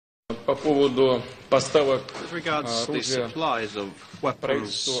With regards to the supplies of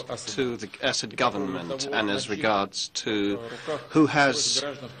weapons to the Assad government and as regards to who has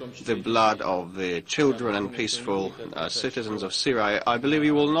the blood of the children and peaceful citizens of Syria, I believe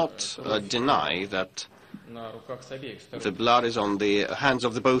you will not deny that the blood is on the hands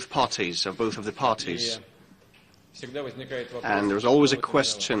of both parties, of both of the parties. And there's always a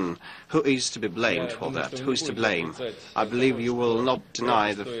question, who is to be blamed for that? Who is to blame? I believe you will not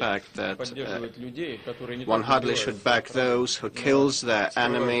deny the fact that one hardly should back those who kills their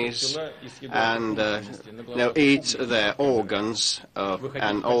enemies and eat their organs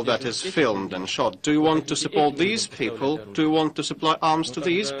and all that is filmed and shot. Do you want to support these people? Do you want to supply arms to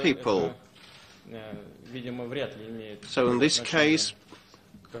these people? So in this case,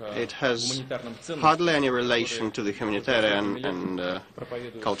 it has hardly any relation to the humanitarian and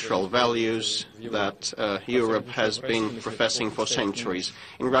cultural values that Europe has been professing for centuries.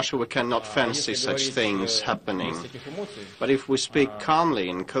 In Russia we cannot fancy such things happening. But if we speak calmly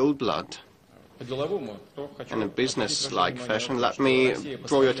in cold blood, in a business-like fashion, let me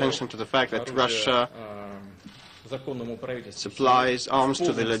draw your attention to the fact that Russia supplies arms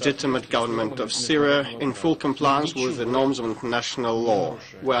to the legitimate government of Syria in full compliance with the norms of international law.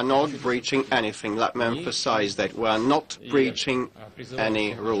 We are not breaching anything. Let me emphasize that we are not breaching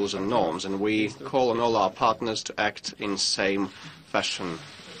any rules and norms, and we call on all our partners to act in same fashion.